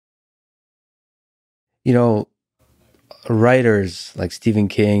You know, writers like Stephen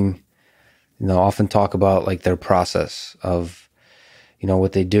King, often talk about like their process of,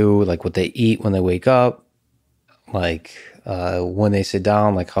 what they do, like what they eat when they wake up, like when they sit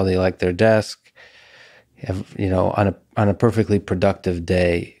down, like how they like their desk, on a perfectly productive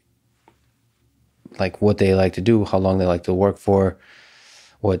day, like what they like to do, how long they like to work for,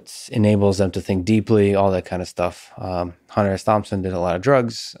 what enables them to think deeply, all that kind of stuff. Hunter S. Thompson did a lot of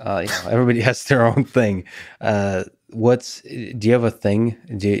drugs. Everybody has their own thing. Do you have a thing?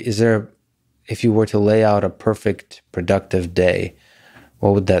 If you were to lay out a perfect productive day,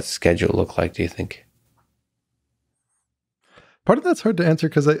 what would that schedule look like, do you think? Part of that's hard to answer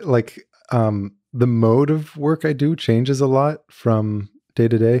because the mode of work I do changes a lot from day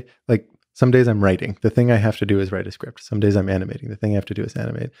to day. Like some days I'm writing. The thing I have to do is write a script. Some days I'm animating. The thing I have to do is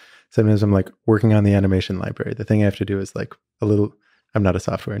animate. Sometimes I'm like working on the animation library. The thing I have to do is like I'm not a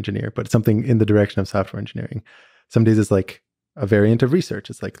software engineer, but something in the direction of software engineering. Some days it's like a variant of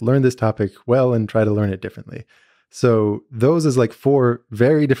research. It's like learn this topic well and try to learn it differently. So those is like four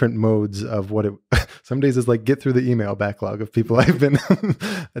very different modes of what it, some days is like get through the email backlog of people I've been,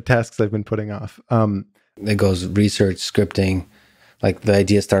 tasks I've been putting off. It goes research, scripting, like the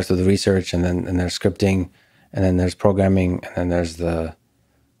idea starts with research and there's scripting and then there's programming and then there's the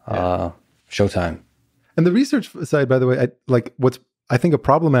showtime. And the research side, by the way, I think a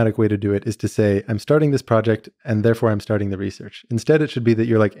problematic way to do it is to say, I'm starting this project and therefore I'm starting the research. Instead, it should be that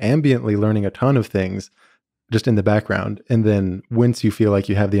you're like ambiently learning a ton of things just in the background. And then once you feel like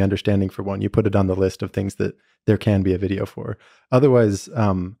you have the understanding for one, you put it on the list of things that there can be a video for. Otherwise,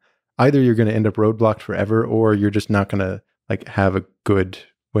 either you're going to end up roadblocked forever, or you're just not going to like have a good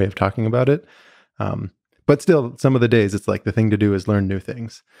way of talking about it. But still, some of the days it's like the thing to do is learn new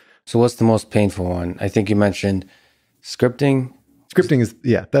things. So what's the most painful one? I think you mentioned scripting. Scripting is,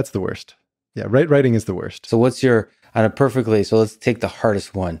 that's the worst. Yeah, writing is the worst. So so let's take the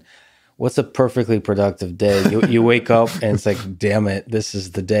hardest one. What's a perfectly productive day? You wake up and it's like, damn it, this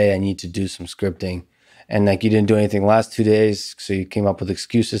is the day I need to do some scripting. And like you didn't do anything last 2 days, so you came up with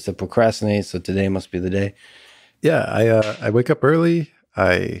excuses to procrastinate. So today must be the day. Yeah, I wake up early.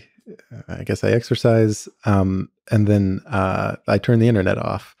 I guess I exercise, and then I turn the internet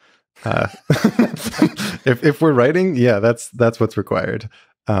off. If we're writing, that's what's required.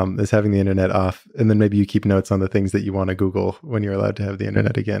 Is having the internet off, and then maybe you keep notes on the things that you want to Google when you're allowed to have the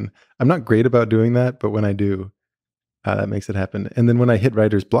internet again. I'm not great about doing that, but when I do, that makes it happen. And then when I hit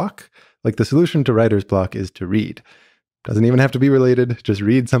writer's block, like the solution to writer's block is to read. Doesn't even have to be related. Just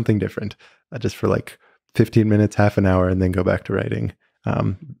read something different, just for like 15 minutes, half an hour, and then go back to writing.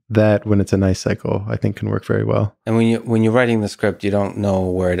 That, when it's a nice cycle, I think can work very well. And when you're writing the script, you don't know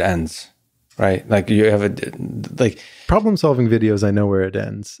where it ends, right? Like you have problem-solving videos, I know where it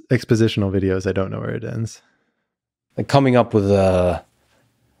ends. Expositional videos, I don't know where it ends. Like coming up with the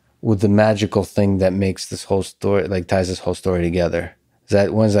magical thing that makes this whole story, like ties this whole story together.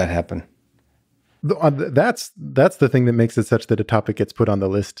 When does that happen? That's the thing that makes it such that a topic gets put on the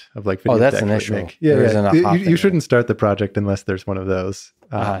list of like videos. Oh, that's initial. Yeah. You shouldn't start the project unless there's one of those.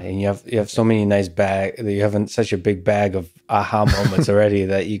 And you have so many nice you have such a big bag of aha moments already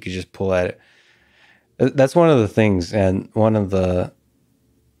that you could just pull at it. That's one of the things, and one of the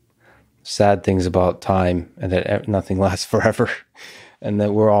sad things about time, and that nothing lasts forever, and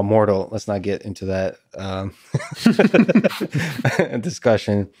that we're all mortal. Let's not get into that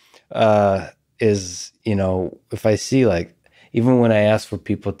discussion. Is, if I see, like, even when I ask for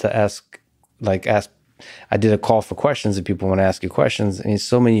people to ask, I did a call for questions and people want to ask you questions, and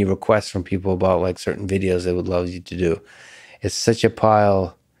so many requests from people about like certain videos they would love you to do. It's such a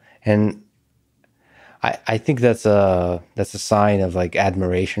pile, and I think that's a sign of like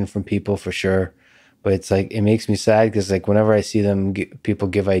admiration from people for sure. But it's like, it makes me sad because like whenever I see people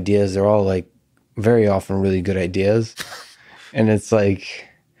give ideas, they're all like very often really good ideas, and it's like,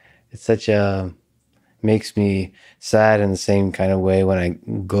 makes me sad in the same kind of way when I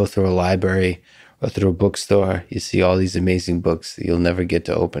go through a library or through a bookstore. You see all these amazing books that you'll never get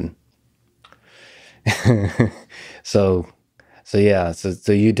to open. So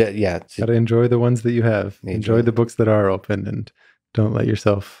you did, yeah. Gotta enjoy the ones that you have. Enjoy the books that are open, and don't let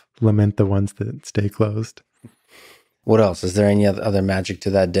yourself lament the ones that stay closed. What else? Is there any other magic to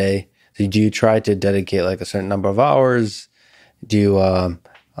that day? So do you try to dedicate like a certain number of hours? Do you,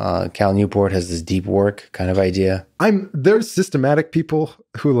 Cal Newport has this deep work kind of idea. There's systematic people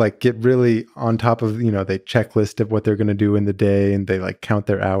who like get really on top of, they checklist of what they're going to do in the day, and they like count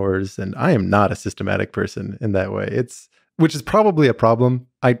their hours. And I am not a systematic person in that way. Which is probably a problem.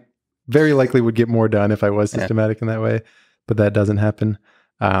 I very likely would get more done if I was systematic in that way, but that doesn't happen.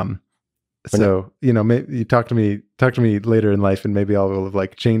 So, maybe you talk to me later in life and maybe I will have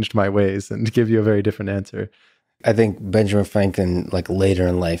like changed my ways and give you a very different answer. I think Benjamin Franklin, like later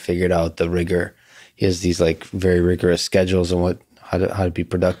in life, figured out the rigor. He has these like very rigorous schedules on how to be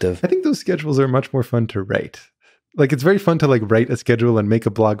productive. I think those schedules are much more fun to write. Like it's very fun to like write a schedule and make a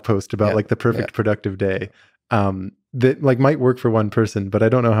blog post about like the perfect productive day. That like might work for one person, but I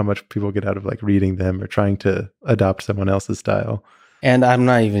don't know how much people get out of like reading them or trying to adopt someone else's style. And I'm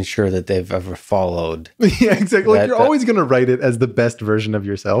not even sure that they've ever followed. Yeah, exactly. Like you're always going to write it as the best version of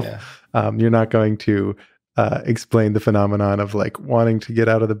yourself. Yeah. You're not going to explain the phenomenon of like wanting to get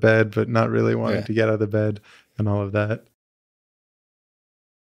out of the bed, but not really wanting to get out of the bed and all of that.